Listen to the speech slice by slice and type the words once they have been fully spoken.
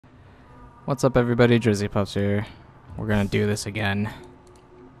What's up, everybody? Drizzypuffs here. We're gonna do this again.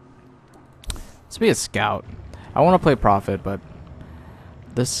 Let's be a scout. I want to play Prophet, but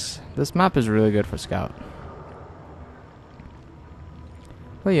this map is really good for scout.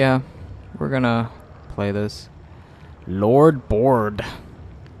 But yeah, we're gonna play this. Lord Board.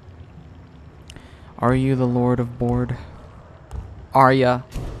 Are you the Lord of Board? Are ya?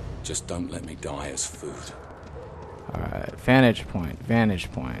 Just don't let me die as food. Alright, vantage point,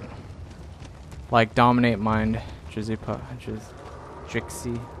 vantage point. Like, dominate mind, Drixie.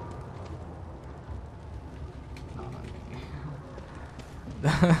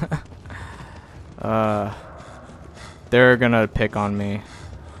 They're gonna pick on me.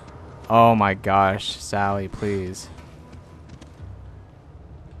 Oh my gosh, Sally, please.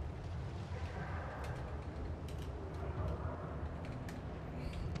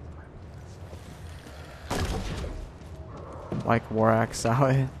 Like Warak,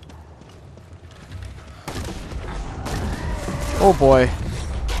 Sally. Oh boy.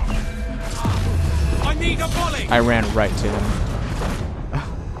 I need a volley. I ran right to him.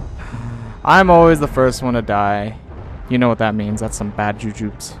 I'm always the first one to die. You know what that means. That's some bad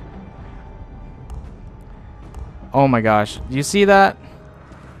jujubes. Oh my gosh. You see that?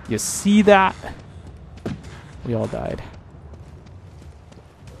 You see that? We all died.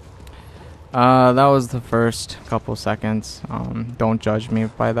 That was the first couple seconds. Don't judge me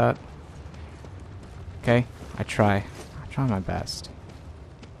by that. Okay? I try my best.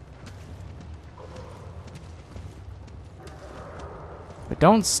 But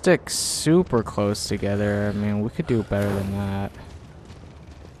don't stick super close together. I mean, we could do better than that.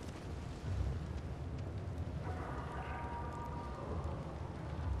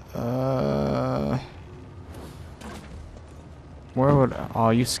 Where would... Oh,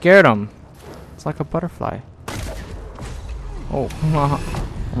 you scared him. It's like a butterfly. Oh,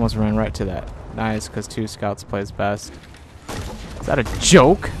 almost ran right to that. Nice, because 2 scouts plays best. Is that a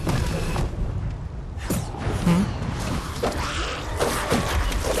joke?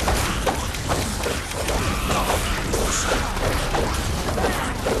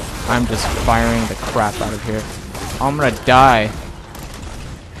 I'm just firing the crap out of here. Oh, I'm gonna die.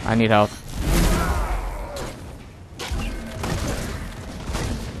 I need help.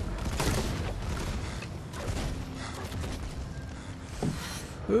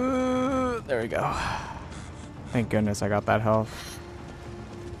 There we go. Thank goodness I got that health.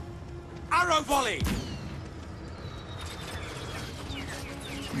 Arrow volley.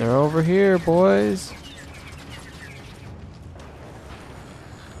 They're over here, boys.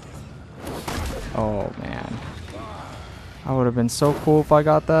 Oh man, I would have been so cool if I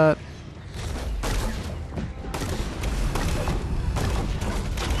got that.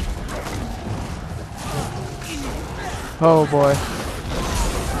 Oh boy.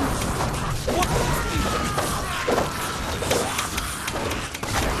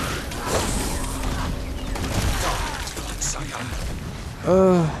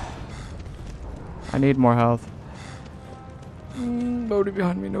 I need more health. Nobody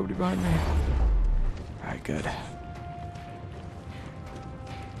behind me, nobody behind me. Alright, good.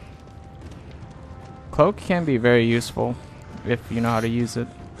 Cloak can be very useful if you know how to use it,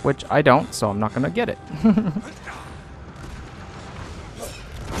 which I don't, so I'm not gonna get it.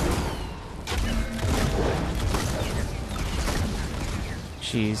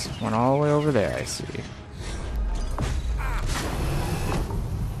 Jeez, went all the way over there, I see.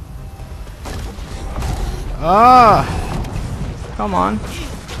 Ah! Come on.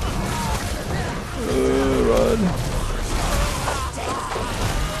 Run.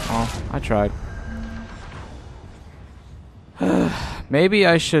 Oh, I tried. Maybe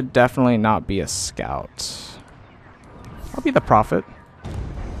I should definitely not be a scout. I'll be the prophet.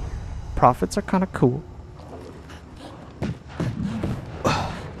 Prophets are kind of cool.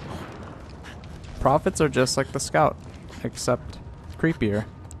 Prophets are just like the scout, except creepier.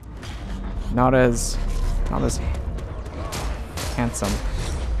 Not as handsome.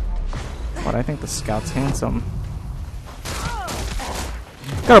 But I think the scout's handsome.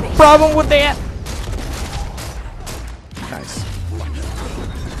 Got a problem with that? Nice.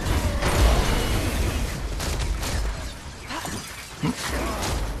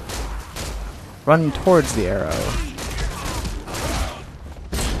 Run towards the arrow.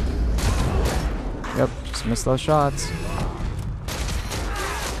 Yep, just missed those shots.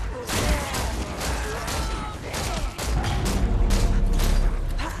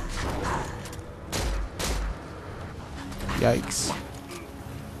 Yikes.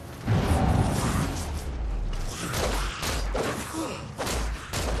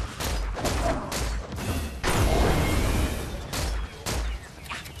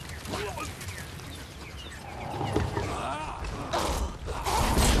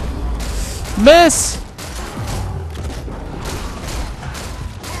 Miss!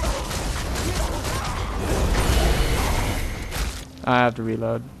 I have to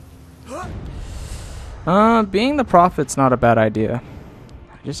reload. Being the prophet's not a bad idea.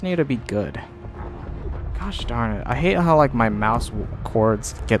 I just need to be good. Gosh darn it. I hate how like my mouse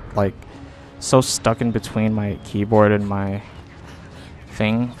cords get like so stuck in between my keyboard and my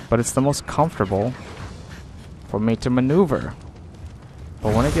thing, but it's the most comfortable for me to maneuver.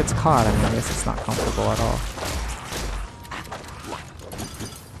 But when it gets caught, I mean, I guess it's not comfortable at all.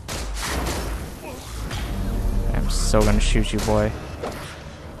 I'm so gonna shoot you, boy.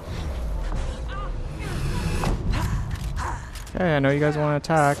 Hey, I know you guys want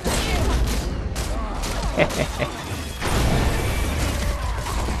to attack.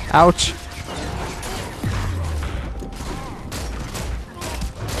 Ouch.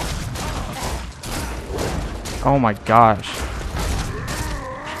 Oh my gosh.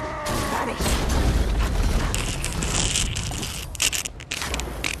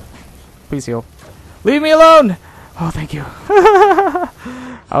 Please heal. Leave me alone! Oh, thank you. I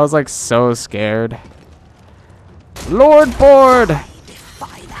was like so scared. Lord Board!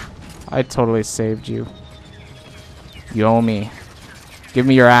 I totally saved you. You owe me. Give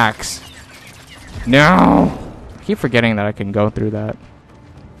me your axe. No! I keep forgetting that I can go through that.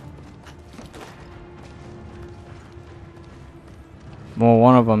 Well,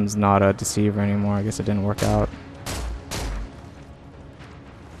 one of them's not a deceiver anymore. I guess it didn't work out.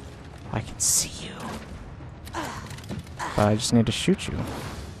 I can see you. But I just need to shoot you.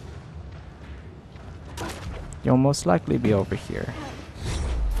 You'll most likely be over here.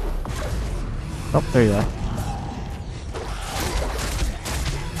 Oh, there you are.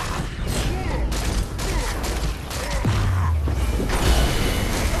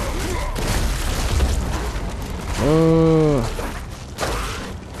 Oh.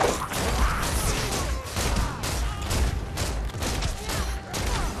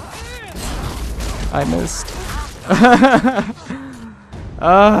 I missed.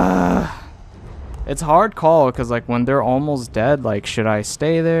 It's a hard call because like when they're almost dead, like should I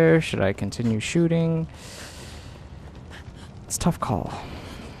stay there? Should I continue shooting? It's a tough call.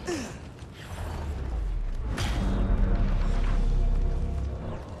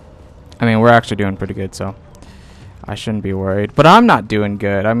 I mean, we're actually doing pretty good, so I shouldn't be worried. But I'm not doing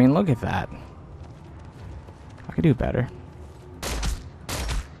good. I mean, look at that. I could do better.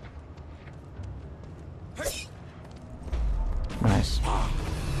 Nice.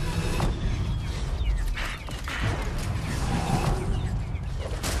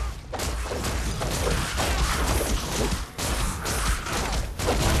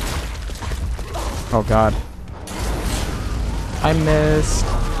 Oh god. I missed.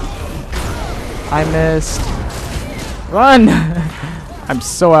 I missed. Run! I'm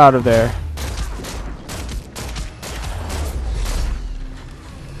so out of there.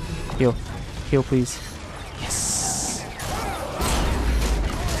 Heal. Heal, please. Yes.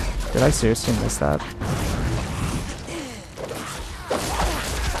 Did I seriously miss that?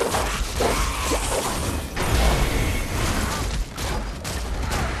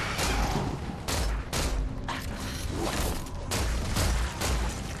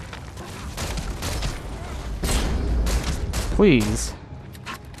 Please.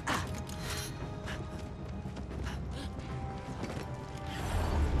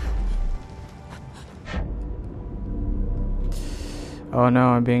 Oh no,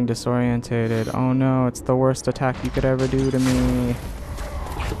 I'm being disorientated. Oh no, it's the worst attack you could ever do to me.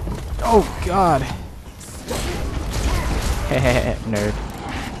 Oh god. Hehe, nerd.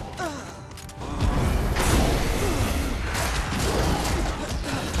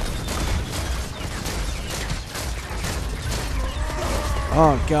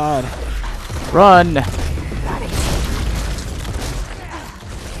 Oh god. Run!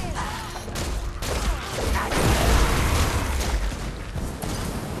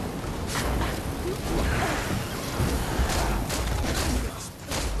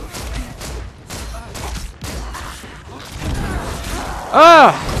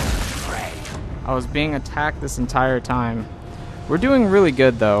 Ah! I was being attacked this entire time. We're doing really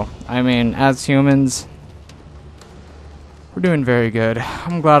good though. I mean, as humans, we're doing very good.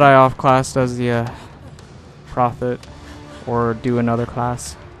 I'm glad I off-classed as the Prophet, or do another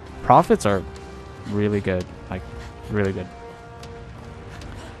class. Prophets are really good, like really good.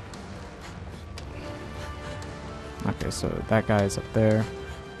 Okay, so that guy is up there.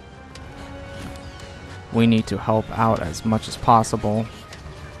 We need to help out as much as possible.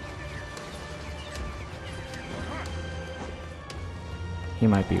 He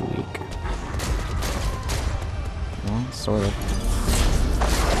might be weak. Well, sort of.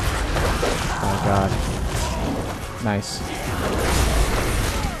 Oh god. Nice.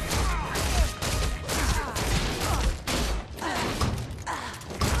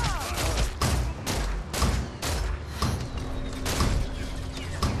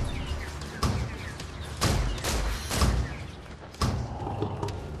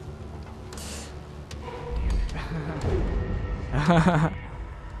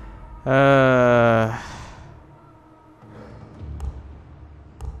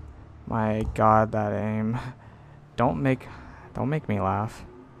 My god, that aim. Don't make me laugh.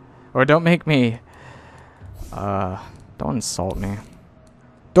 Or don't make me don't insult me.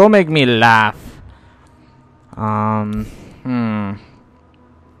 Don't make me laugh.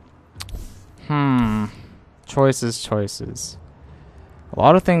 Choices. A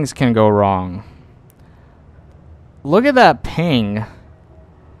lot of things can go wrong. Look at that ping.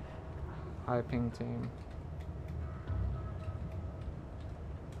 High ping team.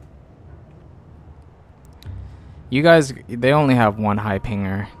 You guys, they only have one high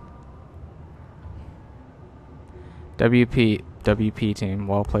pinger. WP team,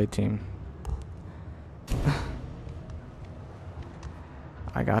 well played team.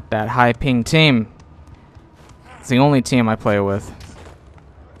 I got that high ping team. It's the only team I play with.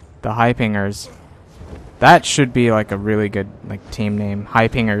 The high pingers. That should be like a really good like team name. High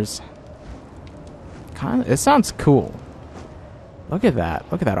pingers. It sounds cool. Look at that.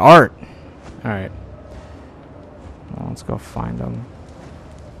 Look at that art. All right. Well, let's go find them.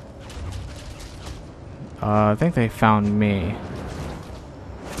 I think they found me.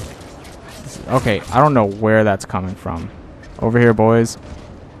 Okay, I don't know where that's coming from. Over here, boys.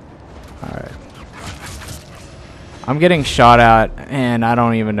 Alright. I'm getting shot at, and I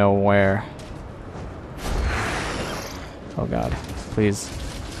don't even know where. Oh god. Please.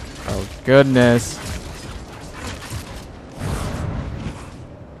 Oh goodness.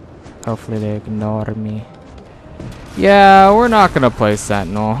 Hopefully they ignore me. Yeah, we're not gonna play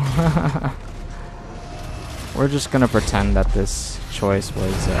Sentinel. We're just gonna pretend that this choice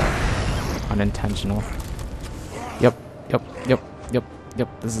was unintentional. Yep.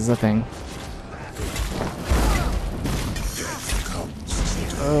 This is a thing.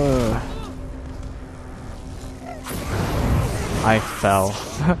 I fell.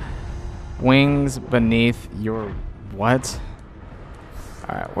 Wings beneath your what?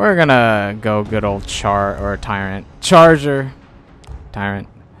 Alright, we're gonna go good old Tyrant. Charger. Tyrant.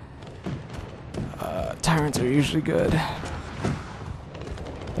 Tyrants are usually good.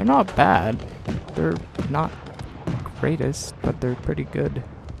 They're not bad. They're not greatest, but they're pretty good.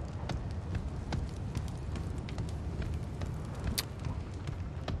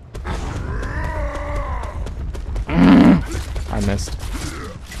 I missed.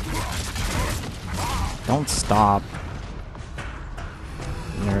 Don't stop.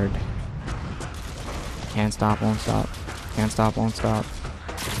 Nerd. Can't stop, won't stop. Can't stop, won't stop.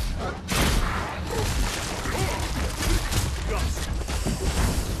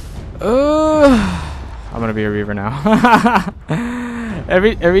 I'm gonna be a Reaver now.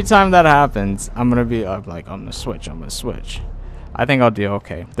 every time that happens, I'm gonna be like, I'm gonna switch. I think I'll do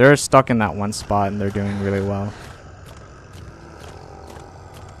okay. They're stuck in that one spot and they're doing really well.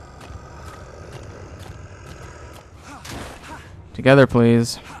 Together,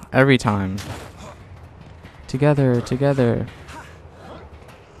 please. Every time. Together.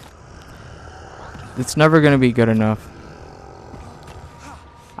 It's never gonna be good enough.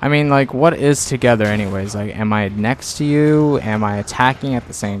 I mean, like, what is together anyways? Like, am I next to you? Am I attacking at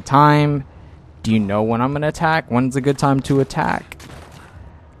the same time? Do you know when I'm gonna attack? When's a good time to attack?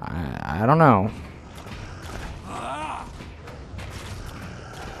 I don't know.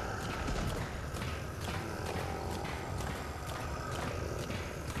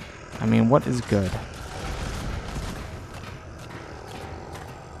 I mean, what is good?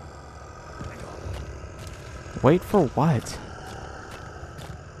 Wait for what?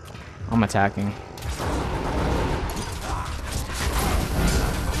 I'm attacking.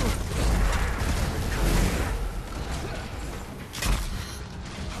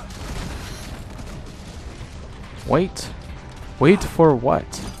 Wait for what?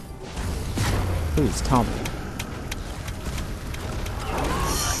 Please tell me.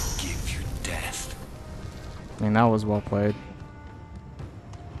 I give you death. I mean, that was well played.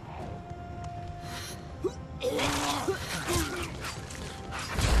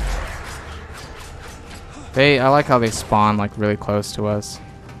 I like how they spawn like really close to us.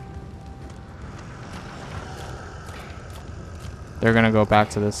 They're gonna go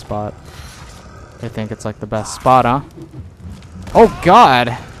back to this spot. They think it's like the best spot, huh? Oh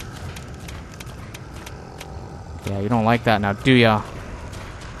god! Yeah, you don't like that now, do ya?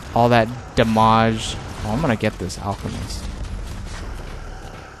 all that damage. Oh, I'm gonna get this alchemist.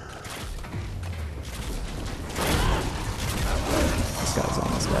 This guy's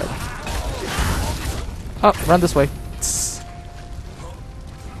almost dead. Oh, run this way.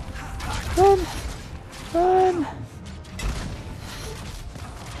 Run! Run!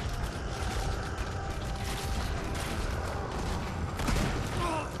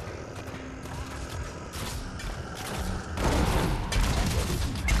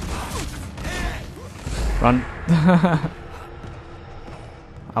 Run.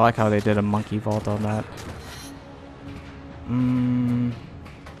 I like how they did a monkey vault on that.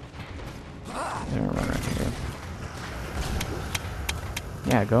 There, run right here.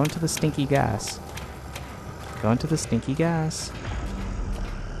 Yeah, go into the stinky gas. Go into the stinky gas.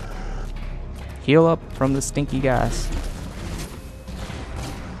 Heal up from the stinky gas.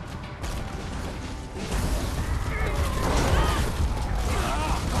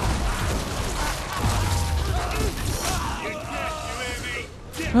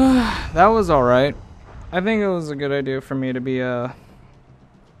 That was alright. I think it was a good idea for me to be a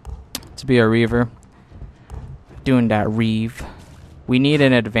reaver. Doing that reave. We need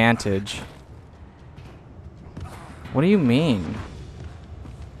an advantage. What do you mean?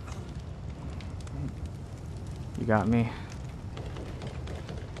 You got me.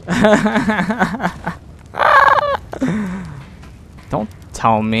 Don't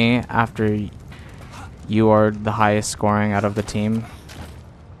tell me after you are the highest scoring out of the team.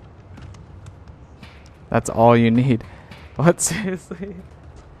 That's all you need. What, seriously?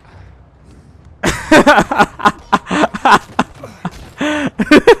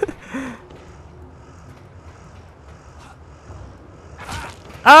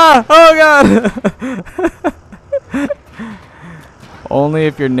 Ah! Oh god! Only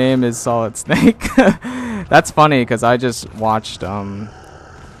if your name is Solid Snake. That's funny because I just watched I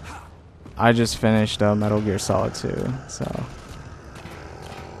just finished Metal Gear Solid 2, so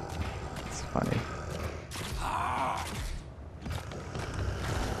it's funny.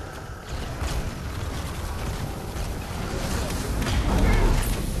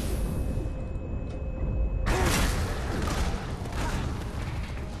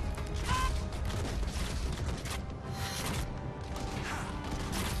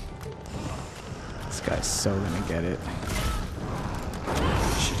 This guy's so gonna get it.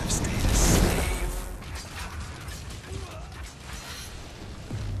 Should have stayed a slave.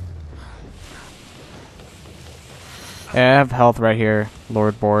 Hey, I have health right here,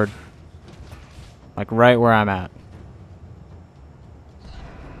 Lord Board. Like right where I'm at.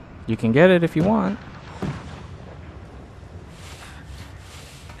 You can get it if you want.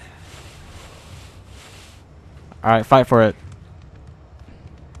 Alright, fight for it.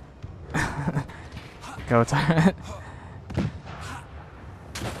 Go, Tyrant.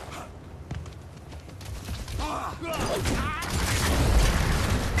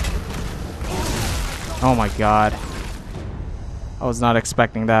 Oh my god. I was not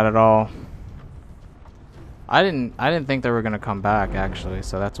expecting that at all. I didn't think they were gonna come back actually,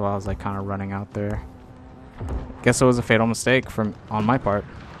 so that's why I was like kind of running out there. Guess it was a fatal mistake on my part.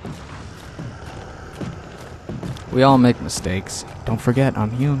 We all make mistakes. Don't forget,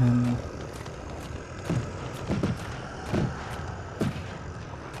 I'm human.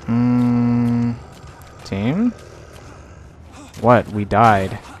 Team? What? We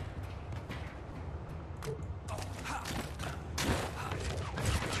died.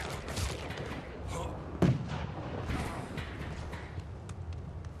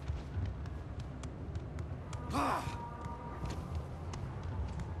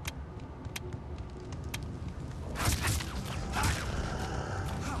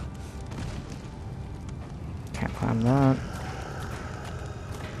 Can't climb that.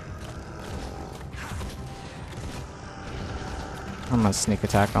 I'm gonna sneak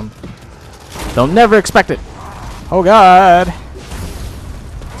attack them. They'll never expect it. Oh god.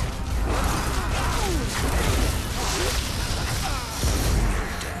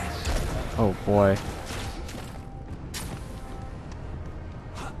 Oh boy.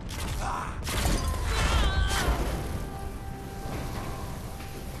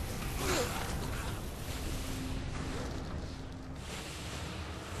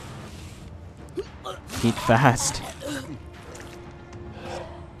 Eat fast.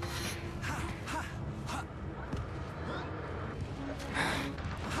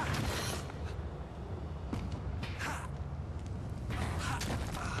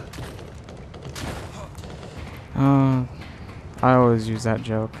 I always use that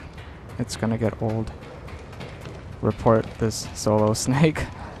joke. It's gonna get old. Report this solo snake.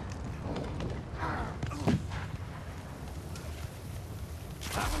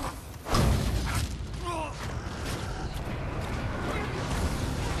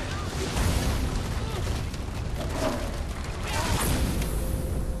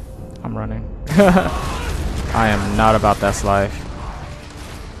 I'm running. I am not about this life.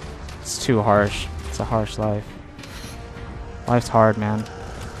 It's too harsh. It's a harsh life. Life's hard, man.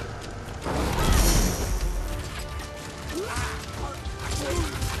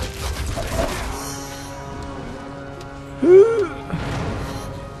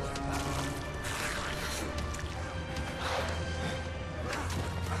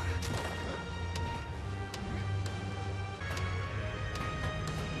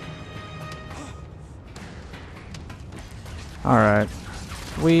 Alright.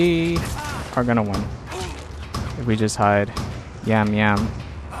 We are gonna win. If we just hide. Yam yam.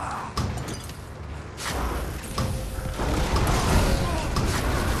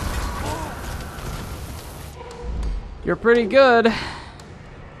 You're pretty good.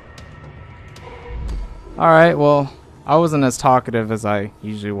 Alright, well, I wasn't as talkative as I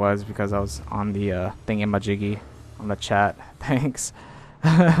usually was because I was on the thingamajiggy on the chat. Thanks.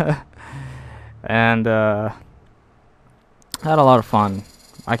 And I had a lot of fun.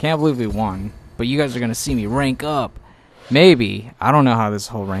 I can't believe we won, but you guys are gonna see me rank up. Maybe. I don't know how this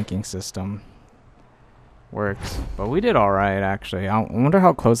whole ranking system works, but we did all right actually. I wonder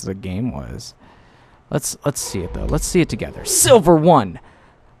how close the game was. Let's see it though. Let's see it together. Silver 1.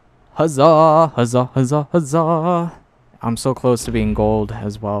 Huzzah! Huzzah! Huzzah! Huzzah! I'm so close to being gold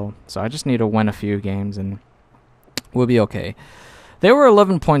as well, so I just need to win a few games and we'll be okay. They were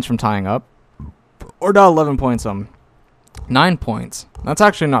 11 points from tying up, or not 11 points. 9 points. That's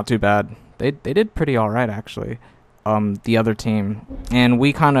actually not too bad. They did pretty all right actually. The other team, and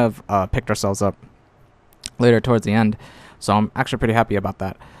we kind of picked ourselves up later towards the end, so I'm actually pretty happy about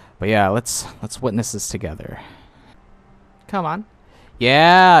that. But yeah, let's witness this together. Come on.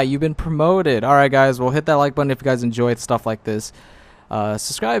 Yeah, you've been promoted. All right, guys. Well, hit that like button if you guys enjoyed stuff like this.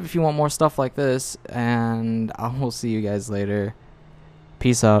 Subscribe if you want more stuff like this, and I will see you guys later.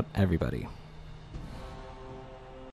 Peace out, everybody.